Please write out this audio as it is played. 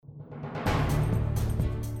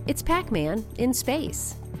It's Pac-Man in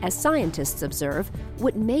space, as scientists observe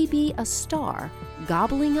what may be a star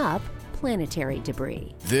gobbling up planetary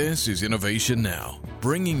debris. This is Innovation Now,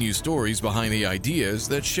 bringing you stories behind the ideas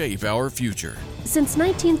that shape our future. Since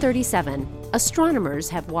 1937, astronomers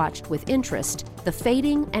have watched with interest the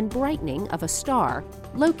fading and brightening of a star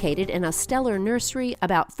located in a stellar nursery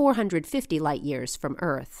about 450 light-years from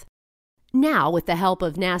Earth. Now, with the help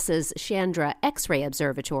of NASA's Chandra X-ray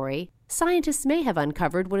Observatory, scientists may have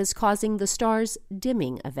uncovered what is causing the star's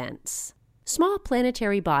dimming events. Small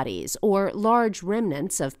planetary bodies, or large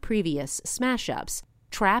remnants of previous smash-ups,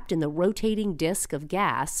 trapped in the rotating disk of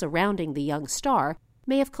gas surrounding the young star,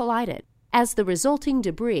 may have collided. As the resulting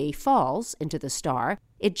debris falls into the star,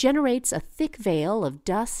 it generates a thick veil of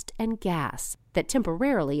dust and gas that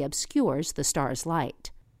temporarily obscures the star's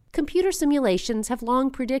light. Computer simulations have long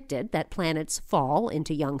predicted that planets fall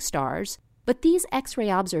into young stars, but these X-ray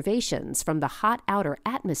observations from the hot outer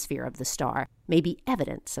atmosphere of the star may be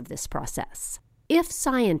evidence of this process. If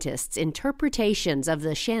scientists' interpretations of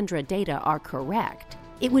the Chandra data are correct,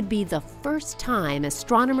 it would be the first time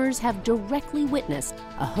astronomers have directly witnessed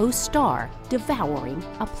a host star devouring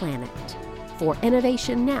a planet. For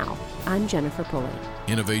Innovation Now, I'm Jennifer Pulley.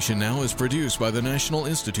 Innovation Now is produced by the National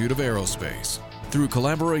Institute of Aerospace through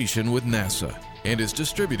collaboration with NASA and is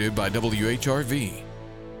distributed by WHRV.